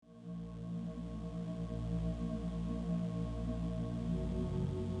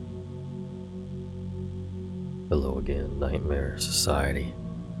Hello again, Nightmare Society.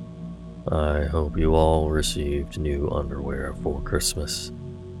 I hope you all received new underwear for Christmas,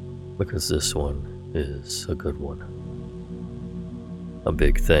 because this one is a good one. A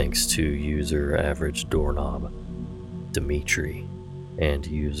big thanks to user Average Doorknob, Dimitri, and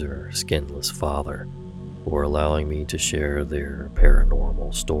user Skinless Father for allowing me to share their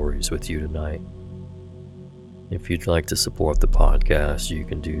paranormal stories with you tonight. If you'd like to support the podcast, you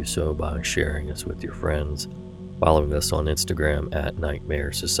can do so by sharing us with your friends, following us on Instagram at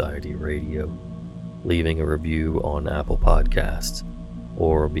Nightmare Society Radio, leaving a review on Apple Podcasts,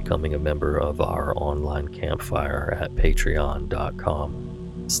 or becoming a member of our online campfire at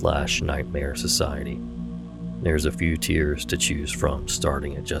patreon.com/Nightmare Society. There's a few tiers to choose from,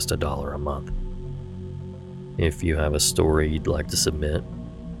 starting at just $1 a month. If you have a story you'd like to submit,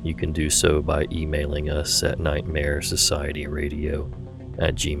 you can do so by emailing us at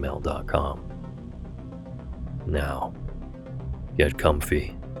nightmaresocietyradio@gmail.com. Now, get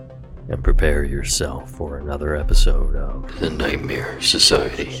comfy and prepare yourself for another episode of The Nightmare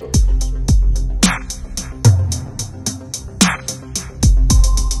Society.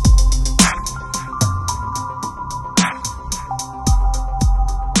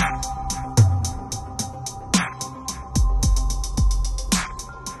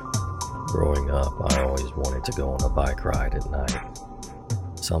 Growing up, I always wanted to go on a bike ride at night.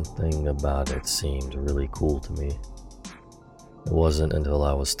 Something about it seemed really cool to me. It wasn't until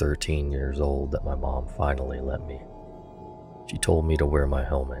I was 13 years old that my mom finally let me. She told me to wear my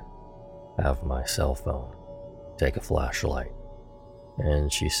helmet, have my cell phone, take a flashlight,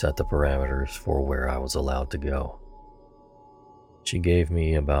 and she set the parameters for where I was allowed to go. She gave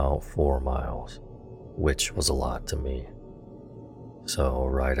me about 4 miles, which was a lot to me. So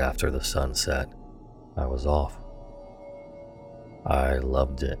right after the sunset, I was off. I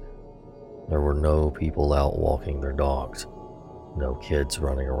loved it. There were no people out walking their dogs, no kids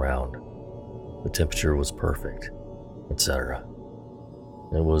running around. The temperature was perfect, etc.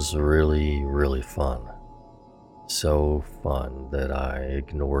 It was really, really fun. So fun that I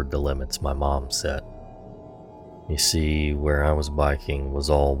ignored the limits my mom set. You see, where I was biking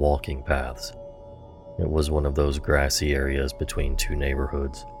was all walking paths. It was one of those grassy areas between two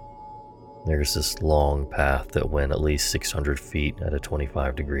neighborhoods. There's this long path that went at least 600 feet at a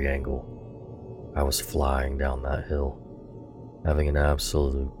 25-degree angle. I was flying down that hill, having an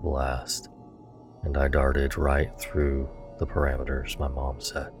absolute blast, and I darted right through the parameters my mom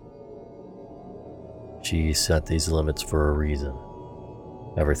set. She set these limits for a reason.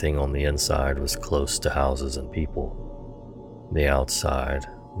 Everything on the inside was close to houses and people. The outside,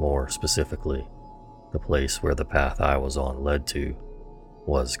 more specifically, the place where the path I was on led to,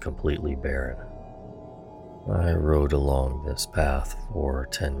 was completely barren. I rode along this path for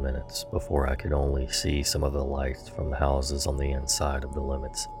 10 minutes before I could only see some of the lights from the houses on the inside of the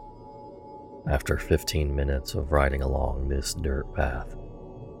limits. After 15 minutes of riding along this dirt path,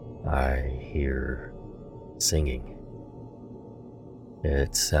 I hear singing.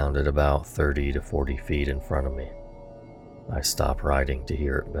 It sounded about 30 to 40 feet in front of me. I stopped riding to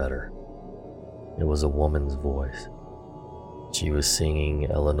hear it better. It was a woman's voice. She was singing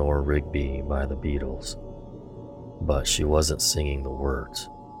Eleanor Rigby by the Beatles, but she wasn't singing the words,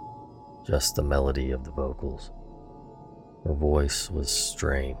 just the melody of the vocals. Her voice was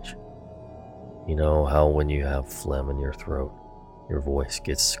strange. You know how when you have phlegm in your throat, your voice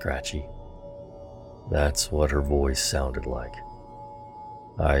gets scratchy? That's what her voice sounded like.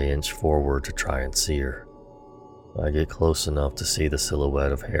 I inch forward to try and see her. I get close enough to see the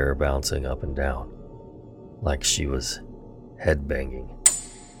silhouette of hair bouncing up and down, like she was headbanging.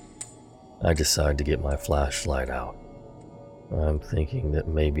 I decide to get my flashlight out. I'm thinking that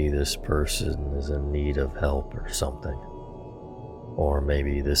maybe this person is in need of help or something. Or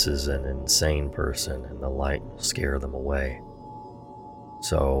maybe this is an insane person and the light will scare them away.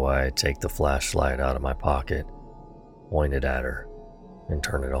 So I take the flashlight out of my pocket, point it at her, and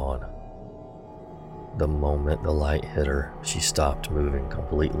turn it on. The moment the light hit her, she stopped moving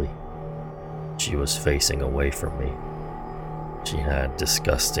completely. She was facing away from me. She had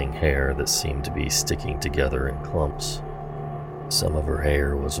disgusting hair that seemed to be sticking together in clumps. Some of her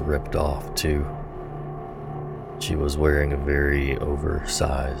hair was ripped off too. She was wearing a very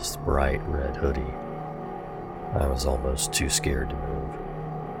oversized bright red hoodie. I was almost too scared to move.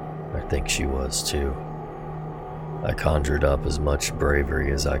 I think she was too. I conjured up as much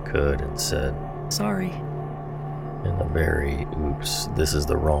bravery as I could and said, "Sorry," in a very oops, this is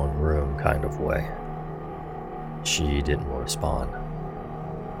the wrong room kind of way. She didn't respond.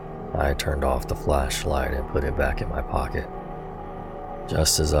 I turned off the flashlight and put it back in my pocket.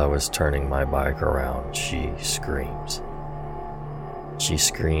 Just as I was turning my bike around, she screams. She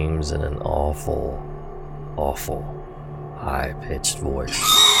screams in an awful, high-pitched voice.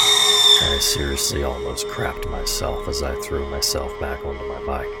 I seriously almost crapped myself as I threw myself back onto my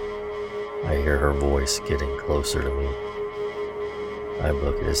bike. I hear her voice getting closer to me. I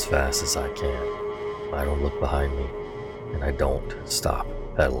book it as fast as I can. I don't look behind me, and I don't stop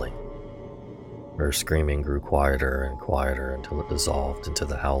pedaling. Her screaming grew quieter and quieter until it dissolved into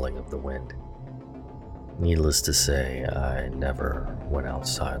the howling of the wind. Needless to say, I never went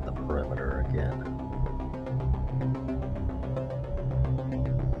outside the perimeter again.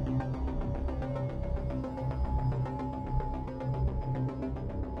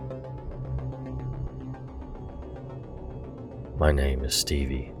 My name is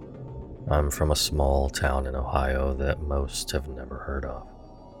Stevie. I'm from a small town in Ohio that most have never heard of.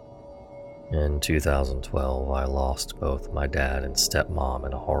 In 2012, I lost both my dad and stepmom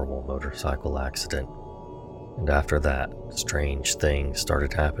in a horrible motorcycle accident. And after that, strange things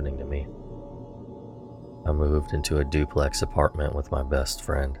started happening to me. I moved into a duplex apartment with my best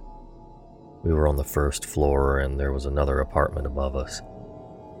friend. We were on the first floor and there was another apartment above us.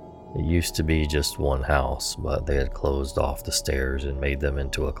 It used to be just one house, but they had closed off the stairs and made them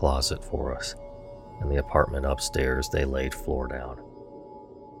into a closet for us. In the apartment upstairs, they laid floor down.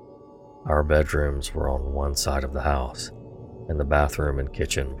 Our bedrooms were on one side of the house, and the bathroom and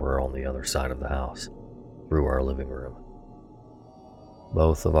kitchen were on the other side of the house, through our living room.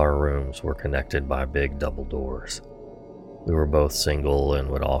 Both of our rooms were connected by big double doors. We were both single and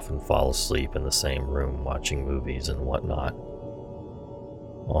would often fall asleep in the same room watching movies and whatnot.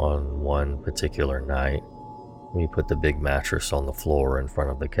 On one particular night, we put the big mattress on the floor in front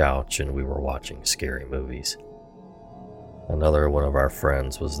of the couch and we were watching scary movies. Another one of our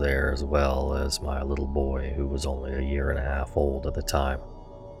friends was there as well as my little boy who was only 1.5 years old at the time.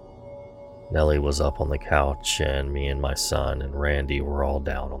 Nellie was up on the couch and me and my son and Randy were all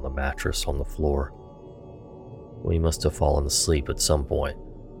down on the mattress on the floor. We must have fallen asleep at some point,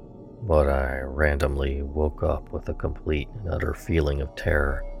 but I randomly woke up with a complete and utter feeling of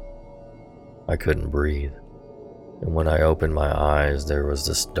terror. I couldn't breathe, and when I opened my eyes, there was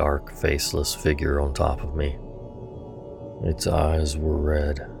this dark, faceless figure on top of me. Its eyes were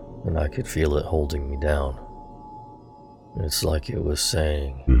red, and I could feel it holding me down. It's like it was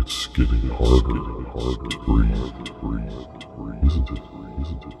saying, "It's getting harder and harder to breathe, isn't it?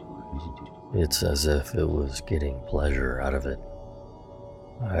 It's as if it was getting pleasure out of it.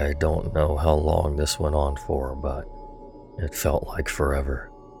 I don't know how long this went on for, but it felt like forever.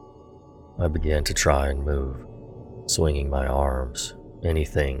 I began to try and move, swinging my arms,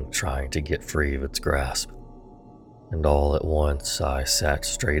 anything trying to get free of its grasp. And all at once I sat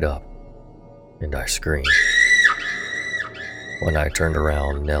straight up, and I screamed. When I turned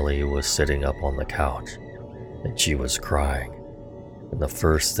around, Nellie was sitting up on the couch, and she was crying. And the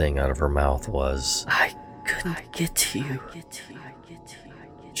first thing out of her mouth was, "I couldn't get to you."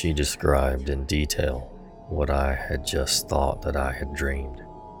 She described in detail what I had just thought that I had dreamed.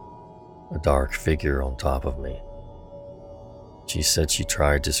 A dark figure on top of me. She said she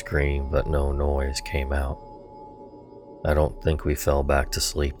tried to scream, but no noise came out. I don't think we fell back to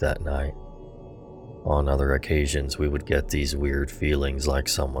sleep that night. On other occasions, we would get these weird feelings like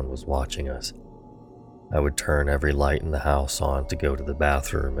someone was watching us. I would turn every light in the house on to go to the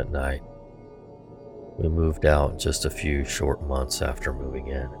bathroom at night. We moved out just a few short months after moving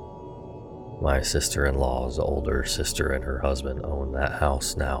in. My sister-in-law's older sister and her husband own that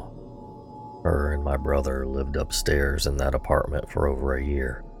house now. Her and my brother lived upstairs in that apartment for over 1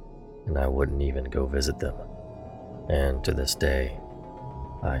 year, and I wouldn't even go visit them. And to this day,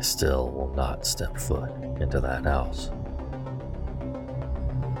 I still will not step foot into that house.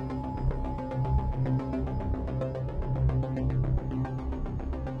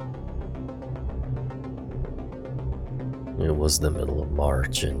 It was the middle of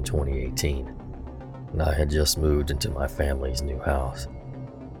March in 2018, and I had just moved into my family's new house.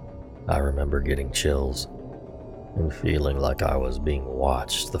 I remember getting chills and feeling like I was being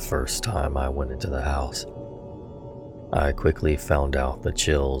watched the first time I went into the house. I quickly found out the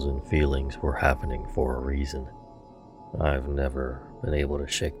chills and feelings were happening for a reason. I've never been able to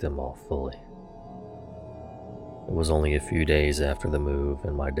shake them off fully. It was only a few days after the move,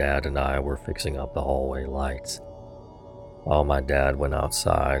 and my dad and I were fixing up the hallway lights. While my dad went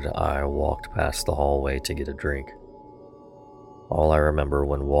outside, I walked past the hallway to get a drink. All I remember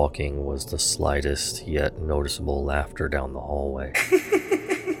when walking was the slightest yet noticeable laughter down the hallway.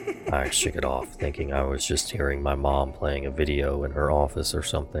 I shook it off, thinking I was just hearing my mom playing a video in her office or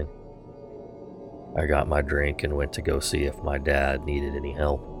something. I got my drink and went to go see if my dad needed any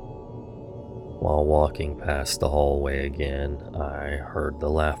help. While walking past the hallway again, I heard the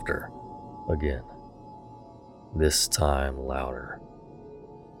laughter again. This time louder.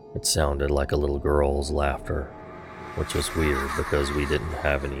 It sounded like a little girl's laughter, which was weird because we didn't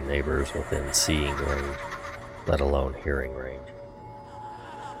have any neighbors within seeing range, let alone hearing range.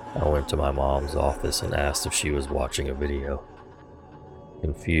 I went to my mom's office and asked if she was watching a video.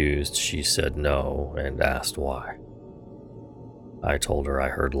 Confused, she said no and asked why. I told her I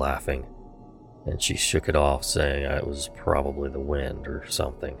heard laughing, and she shook it off, saying it was probably the wind or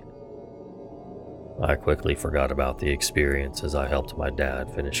something. I quickly forgot about the experience as I helped my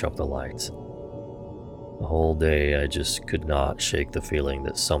dad finish up the lights. The whole day I just could not shake the feeling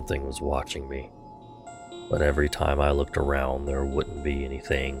that something was watching me. But every time I looked around, there wouldn't be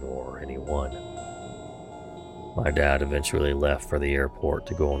anything or anyone. My dad eventually left for the airport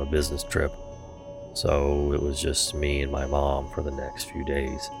to go on a business trip, so it was just me and my mom for the next few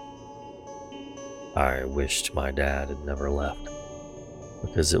days. I wished my dad had never left,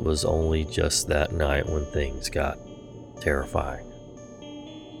 because it was only just that night when things got terrifying.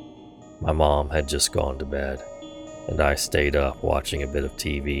 My mom had just gone to bed, and I stayed up watching a bit of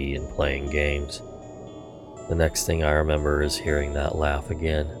TV and playing games. The next thing I remember is hearing that laugh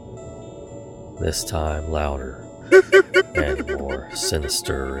again, this time louder and more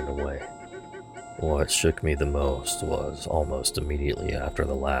sinister in a way. What shook me the most was almost immediately after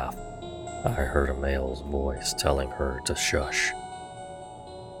the laugh, I heard a male's voice telling her to shush.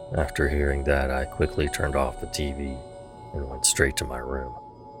 After hearing that, I quickly turned off the TV and went straight to my room,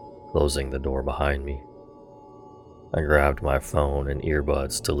 closing the door behind me. I grabbed my phone and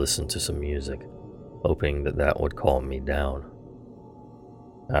earbuds to listen to some music, hoping that would calm me down.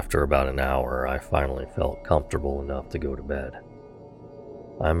 After about an hour, I finally felt comfortable enough to go to bed.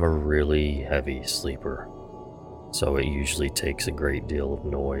 I'm a really heavy sleeper, so it usually takes a great deal of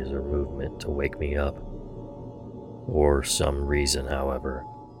noise or movement to wake me up. For some reason, however,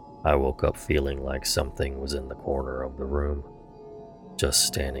 I woke up feeling like something was in the corner of the room, just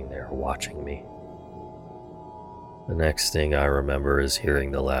standing there watching me. The next thing I remember is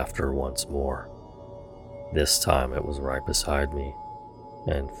hearing the laughter once more. This time it was right beside me,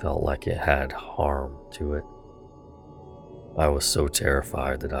 and felt like it had harm to it. I was so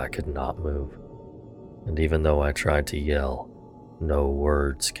terrified that I could not move, and even though I tried to yell, no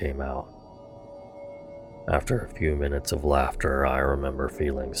words came out. After a few minutes of laughter, I remember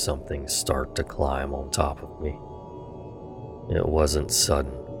feeling something start to climb on top of me. It wasn't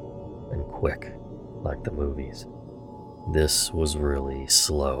sudden and quick like the movies. This was really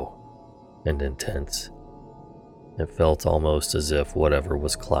slow and intense. It felt almost as if whatever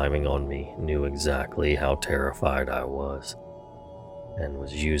was climbing on me knew exactly how terrified I was and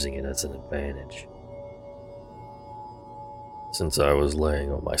was using it as an advantage. Since I was laying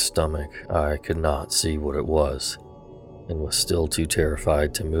on my stomach, I could not see what it was and was still too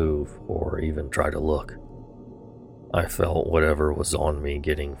terrified to move or even try to look. I felt whatever was on me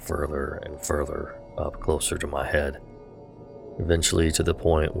getting further and further up closer to my head, eventually to the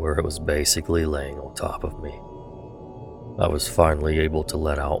point where it was basically laying on top of me. I was finally able to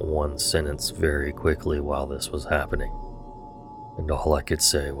let out one sentence very quickly while this was happening, and all I could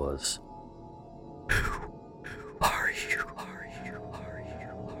say was, Who are you?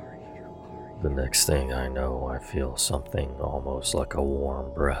 The next thing I know, I feel something almost like a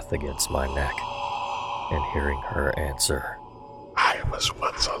warm breath against my neck, and hearing her answer, I was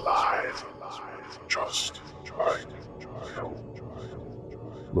once alive, just like you.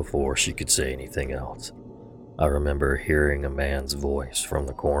 Before she could say anything else, I remember hearing a man's voice from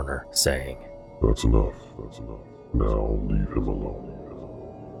the corner saying, That's enough. Now leave him alone.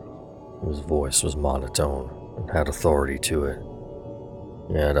 His voice was monotone and had authority to it.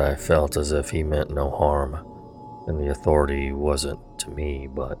 Yet I felt as if he meant no harm, and the authority wasn't to me,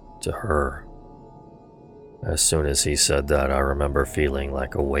 but to her. As soon as he said that, I remember feeling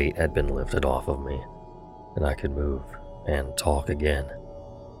like a weight had been lifted off of me, and I could move and talk again.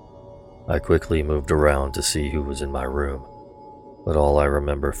 I quickly moved around to see who was in my room, but all I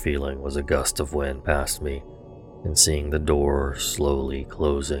remember feeling was a gust of wind past me and seeing the door slowly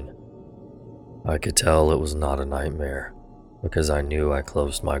closing. I could tell it was not a nightmare, because I knew I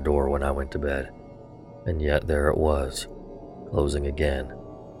closed my door when I went to bed, and yet there it was, closing again,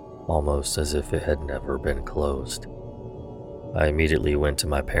 almost as if it had never been closed. I immediately went to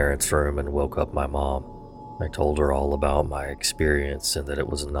my parents' room and woke up my mom. I told her all about my experience and that it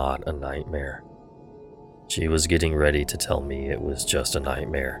was not a nightmare. She was getting ready to tell me it was just a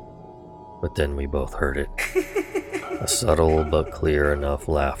nightmare, but then we both heard it. A subtle but clear enough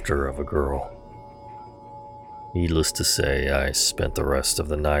laughter of a girl. Needless to say, I spent the rest of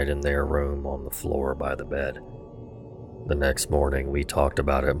the night in their room on the floor by the bed. The next morning, we talked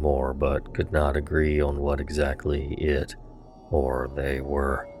about it more, but could not agree on what exactly it or they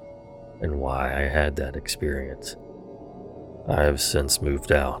were, and why I had that experience. I have since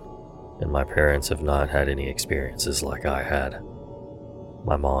moved out, and my parents have not had any experiences like I had.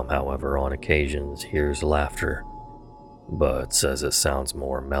 My mom, however, on occasions hears laughter, but says it sounds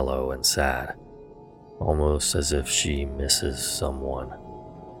more mellow and sad, almost as if she misses someone.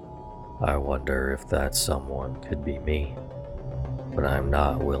 I wonder if that someone could be me, but I'm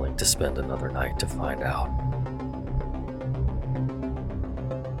not willing to spend another night to find out.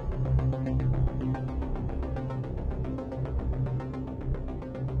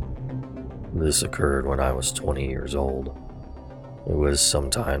 This occurred when I was 20 years old. It was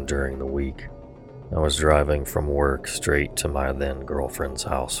sometime during the week. I was driving from work straight to my then girlfriend's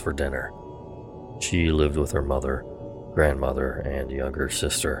house for dinner. She lived with her mother, grandmother, and younger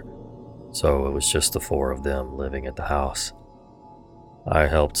sister, so it was just the four of them living at the house. I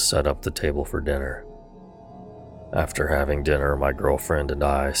helped set up the table for dinner. After having dinner, my girlfriend and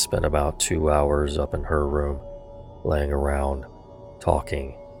I spent about 2 hours up in her room, laying around,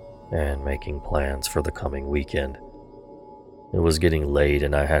 talking, and making plans for the coming weekend. It was getting late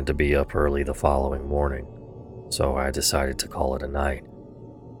and I had to be up early the following morning, so I decided to call it a night.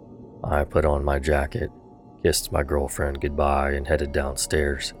 I put on my jacket, kissed my girlfriend goodbye, and headed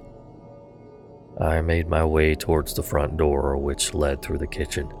downstairs. I made my way towards the front door, which led through the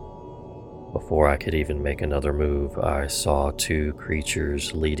kitchen. Before I could even make another move, I saw two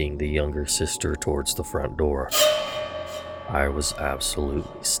creatures leading the younger sister towards the front door. I was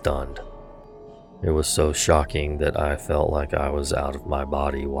absolutely stunned. It was so shocking that I felt like I was out of my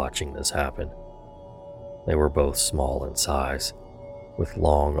body watching this happen. They were both small in size, with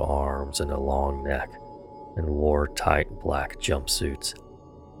long arms and a long neck, and wore tight black jumpsuits.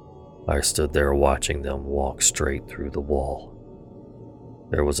 I stood there watching them walk straight through the wall.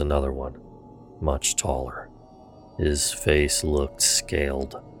 There was another one, much taller. His face looked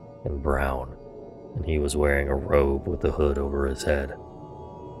scaled and brown, and he was wearing a robe with a hood over his head.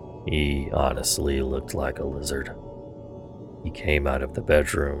 He honestly looked like a lizard. He came out of the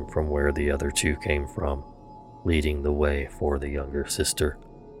bedroom from where the other two came from, leading the way for the younger sister.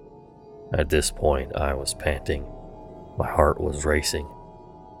 At this point, I was panting. My heart was racing.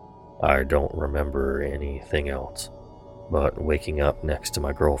 I don't remember anything else, but waking up next to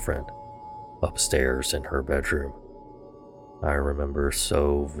my girlfriend, upstairs in her bedroom. I remember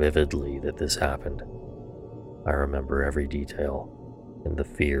so vividly that this happened. I remember every detail and the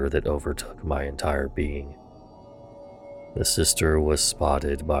fear that overtook my entire being. The sister was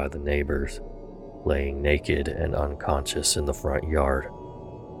spotted by the neighbors, laying naked and unconscious in the front yard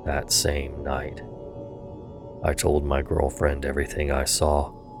that same night. I told my girlfriend everything I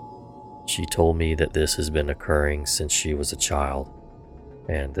saw. She told me that this has been occurring since she was a child,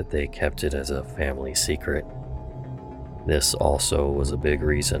 and that they kept it as a family secret. This also was a big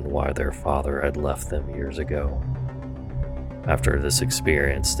reason why their father had left them years ago. After this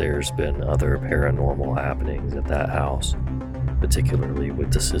experience, there's been other paranormal happenings at that house, particularly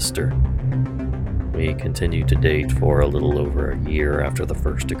with the sister. We continued to date for a little over a year after the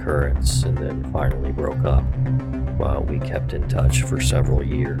first occurrence, and then finally broke up, while we kept in touch for several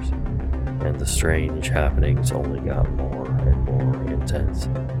years, and the strange happenings only got more and more intense.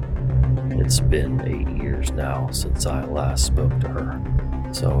 It's been 8 years now since I last spoke to her,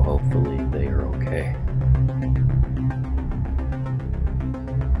 so hopefully they are okay.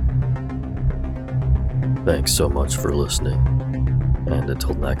 Thanks so much for listening, and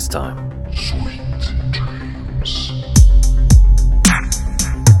until next time. Sweet.